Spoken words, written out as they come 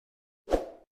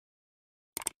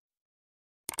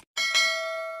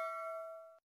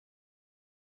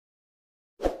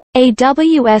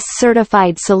AWS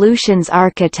Certified Solutions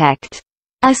Architect.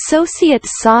 Associate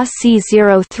SA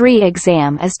C03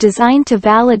 exam is designed to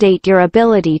validate your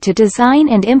ability to design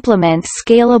and implement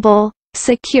scalable,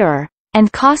 secure,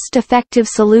 and cost-effective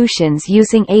solutions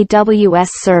using AWS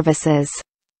services.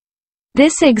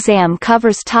 This exam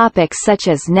covers topics such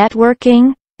as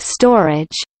networking,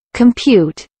 storage,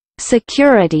 compute,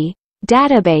 security,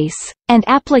 database, and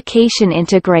application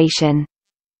integration.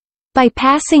 By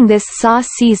passing this SA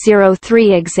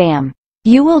C03 exam,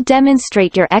 you will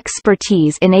demonstrate your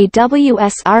expertise in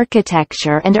AWS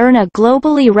architecture and earn a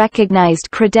globally recognized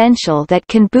credential that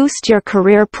can boost your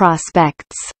career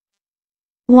prospects.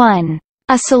 1.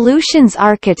 A solutions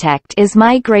architect is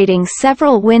migrating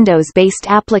several Windows-based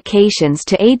applications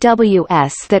to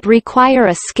AWS that require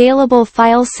a scalable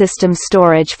file system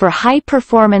storage for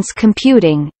high-performance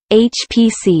computing,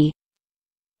 HPC.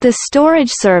 The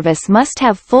storage service must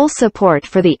have full support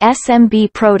for the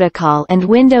SMB protocol and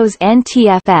Windows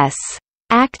NTFS,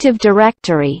 Active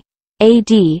Directory,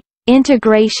 AD,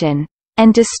 integration,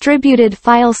 and distributed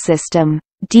file system,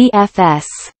 DFS.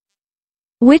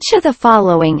 Which of the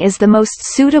following is the most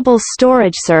suitable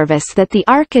storage service that the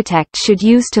architect should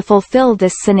use to fulfill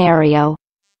this scenario?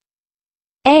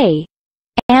 A.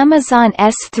 Amazon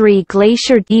S3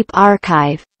 Glacier Deep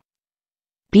Archive.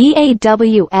 B.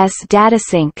 AWS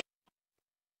DataSync.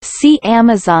 C.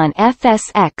 Amazon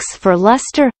FSx for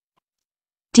Lustre.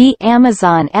 D.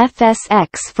 Amazon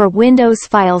FSx for Windows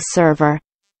File Server.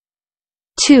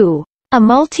 2. A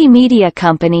multimedia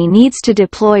company needs to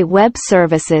deploy web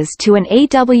services to an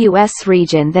AWS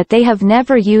region that they have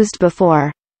never used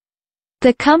before.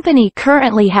 The company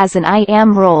currently has an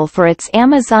IAM role for its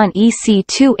Amazon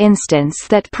EC2 instance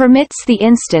that permits the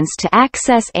instance to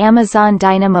access Amazon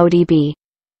DynamoDB.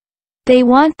 They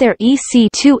want their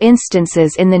EC2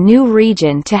 instances in the new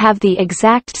region to have the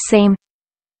exact same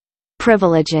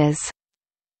privileges.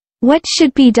 What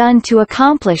should be done to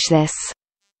accomplish this?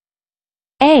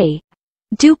 A.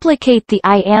 Duplicate the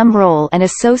IAM role and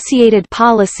associated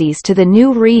policies to the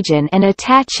new region and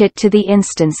attach it to the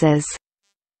instances.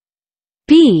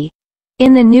 B.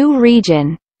 In the new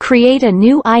region, create a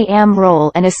new IAM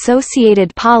role and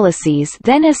associated policies,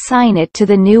 then assign it to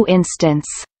the new instance.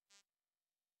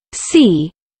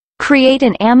 C. Create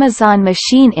an Amazon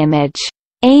machine image,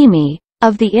 AMI,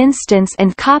 of the instance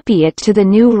and copy it to the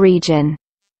new region.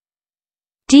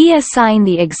 D. Assign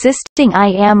the existing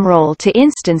IAM role to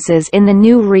instances in the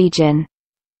new region.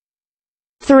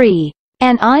 3.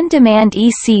 An on-demand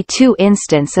EC2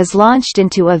 instance is launched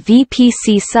into a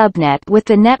VPC subnet with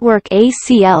the network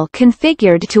ACL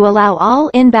configured to allow all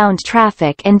inbound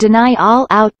traffic and deny all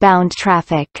outbound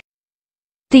traffic.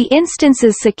 The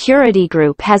instance's security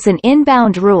group has an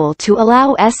inbound rule to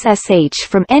allow SSH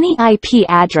from any IP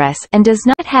address and does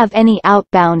not have any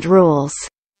outbound rules.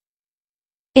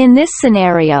 In this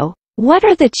scenario, what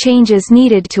are the changes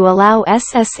needed to allow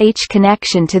SSH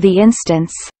connection to the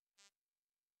instance?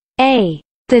 A.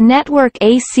 The network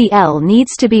ACL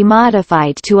needs to be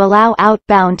modified to allow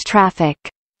outbound traffic.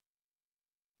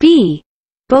 B.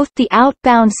 Both the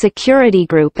outbound security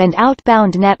group and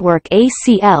outbound network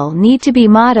ACL need to be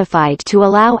modified to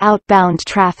allow outbound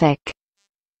traffic.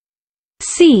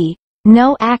 C.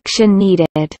 No action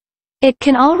needed. It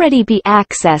can already be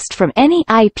accessed from any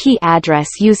IP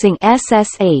address using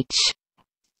SSH.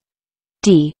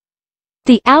 D.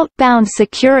 The outbound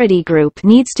security group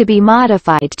needs to be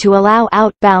modified to allow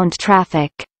outbound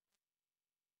traffic.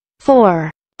 4.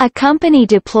 A company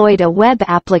deployed a web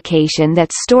application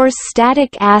that stores static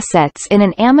assets in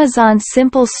an Amazon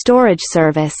Simple Storage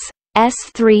Service,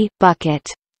 S3, bucket.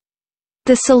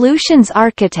 The solutions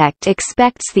architect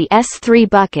expects the S3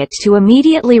 bucket to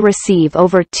immediately receive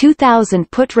over 2,000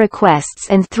 put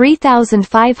requests and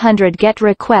 3,500 get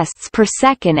requests per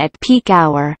second at peak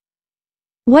hour.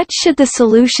 What should the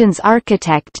solutions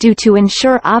architect do to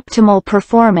ensure optimal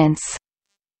performance?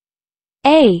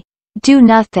 A. Do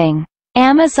nothing.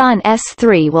 Amazon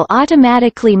S3 will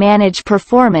automatically manage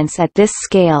performance at this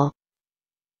scale.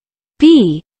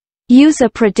 B. Use a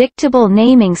predictable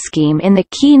naming scheme in the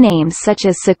key names such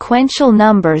as sequential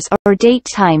numbers or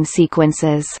date-time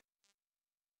sequences.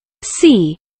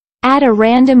 C. Add a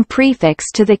random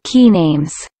prefix to the key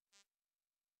names.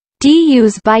 D.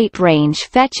 Use byte range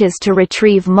fetches to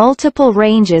retrieve multiple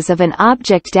ranges of an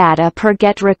object data per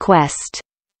GET request.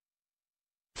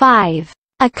 5.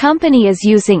 A company is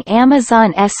using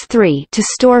Amazon S3 to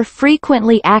store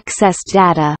frequently accessed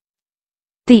data.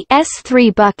 The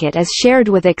S3 bucket is shared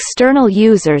with external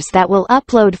users that will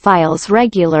upload files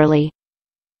regularly.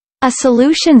 A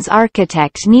solutions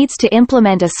architect needs to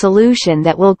implement a solution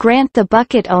that will grant the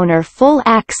bucket owner full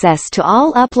access to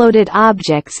all uploaded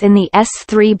objects in the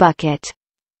S3 bucket.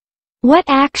 What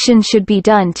action should be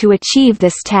done to achieve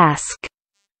this task?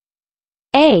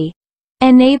 A.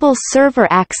 Enable server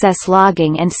access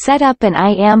logging and set up an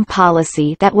IAM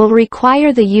policy that will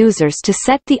require the users to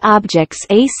set the object's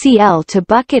ACL to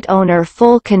bucket owner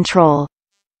full control.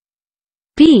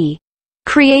 B.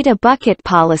 Create a bucket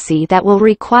policy that will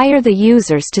require the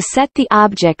users to set the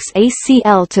object's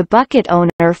ACL to bucket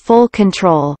owner full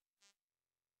control.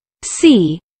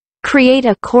 C. Create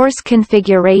a course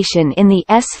configuration in the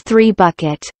S3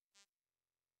 bucket.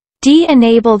 D.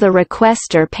 Enable the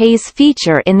requester pays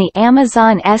feature in the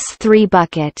Amazon S3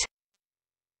 bucket.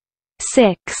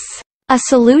 6. A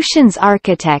solutions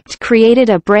architect created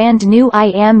a brand new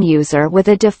IAM user with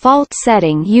a default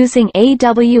setting using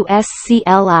AWS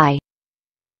CLI.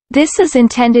 This is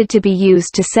intended to be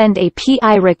used to send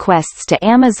API requests to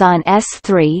Amazon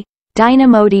S3,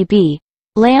 DynamoDB,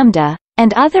 Lambda,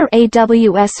 and other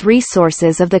AWS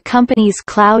resources of the company's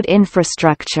cloud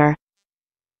infrastructure.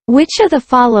 Which of the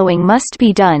following must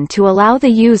be done to allow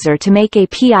the user to make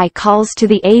API calls to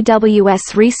the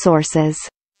AWS resources?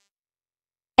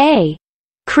 A.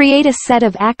 Create a set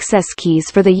of access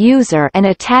keys for the user and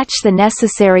attach the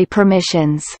necessary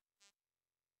permissions.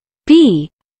 B.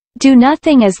 Do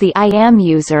nothing as the IAM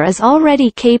user is already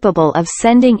capable of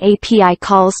sending API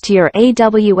calls to your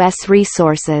AWS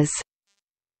resources.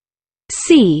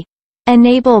 C.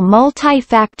 Enable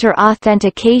multi-factor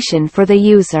authentication for the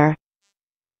user.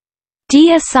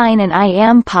 D. Assign an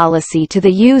IAM policy to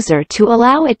the user to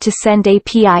allow it to send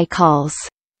API calls.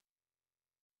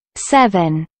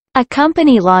 7. A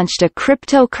company launched a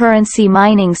cryptocurrency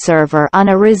mining server on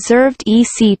a reserved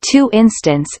EC2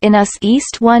 instance in US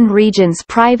East 1 region's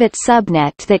private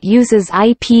subnet that uses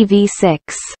IPv6.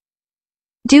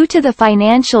 Due to the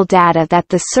financial data that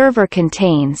the server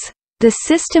contains, the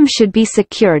system should be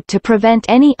secured to prevent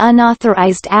any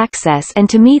unauthorized access and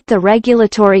to meet the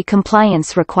regulatory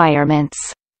compliance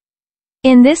requirements.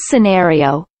 In this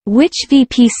scenario, which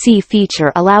VPC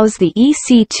feature allows the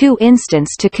EC2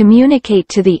 instance to communicate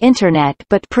to the Internet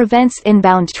but prevents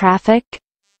inbound traffic?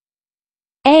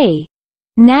 A.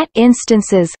 NAT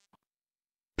instances.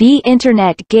 B.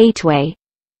 Internet gateway.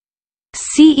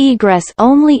 C.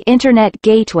 Egress-only Internet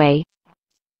gateway.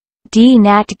 D.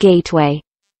 NAT gateway.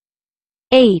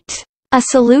 8. A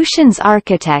solutions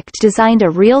architect designed a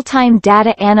real-time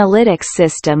data analytics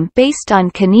system based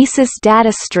on Kinesis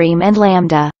data stream and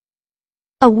Lambda.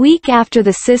 A week after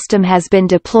the system has been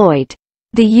deployed,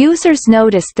 the users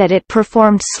noticed that it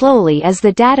performed slowly as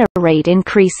the data rate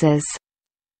increases.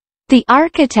 The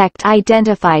architect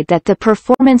identified that the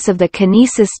performance of the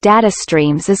Kinesis data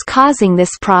streams is causing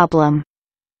this problem.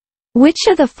 Which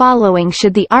of the following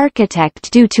should the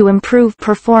architect do to improve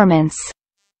performance?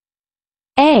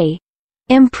 A.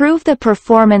 Improve the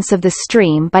performance of the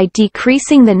stream by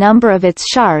decreasing the number of its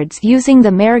shards using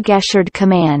the mergeshered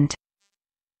command.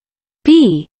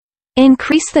 B.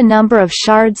 Increase the number of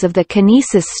shards of the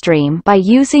Kinesis stream by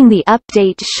using the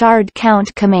update shard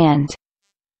count command.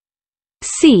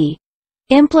 C.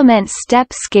 Implement step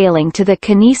scaling to the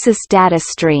Kinesis data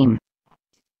stream.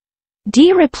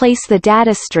 D. Replace the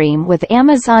data stream with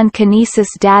Amazon Kinesis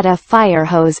Data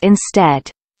Firehose instead.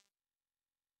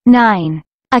 9.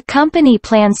 A company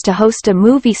plans to host a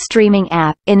movie streaming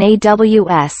app in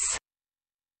AWS.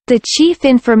 The Chief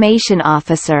Information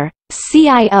Officer,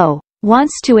 CIO,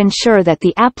 wants to ensure that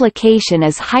the application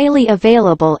is highly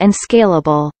available and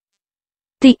scalable.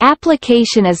 The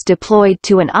application is deployed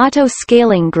to an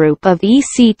auto-scaling group of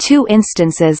EC2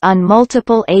 instances on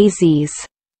multiple AZs.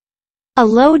 A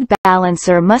load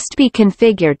balancer must be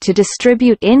configured to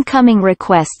distribute incoming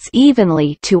requests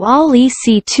evenly to all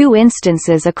EC2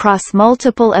 instances across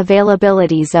multiple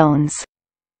availability zones.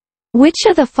 Which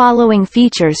of the following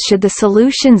features should the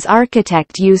solutions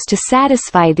architect use to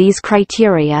satisfy these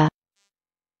criteria?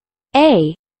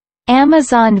 A.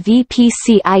 Amazon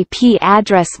VPC IP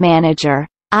Address Manager,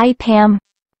 IPAM.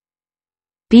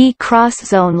 B.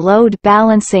 Cross-zone load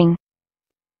balancing.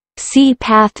 C.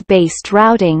 Path-based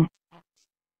routing.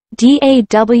 D.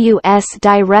 AWS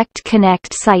Direct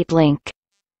Connect Sitelink.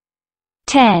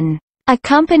 10. A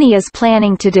company is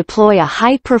planning to deploy a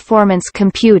high-performance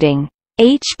computing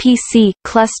HPC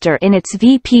cluster in its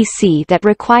VPC that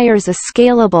requires a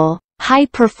scalable,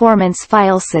 high-performance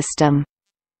file system.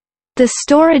 The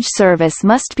storage service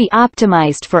must be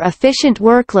optimized for efficient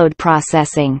workload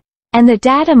processing, and the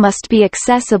data must be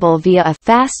accessible via a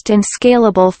fast and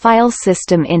scalable file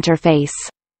system interface.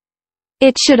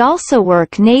 It should also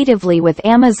work natively with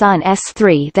Amazon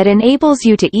S3 that enables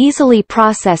you to easily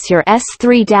process your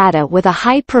S3 data with a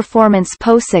high-performance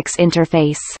POSIX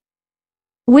interface.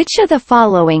 Which of the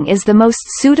following is the most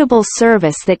suitable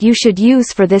service that you should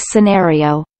use for this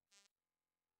scenario?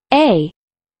 A.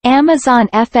 Amazon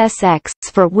FSx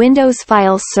for Windows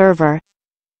File Server.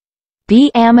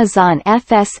 B. Amazon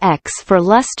FSx for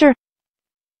Lustre.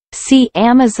 C.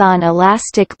 Amazon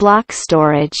Elastic Block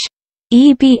Storage,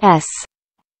 EBS.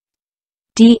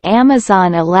 D.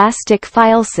 Amazon Elastic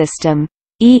File System,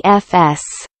 EFS.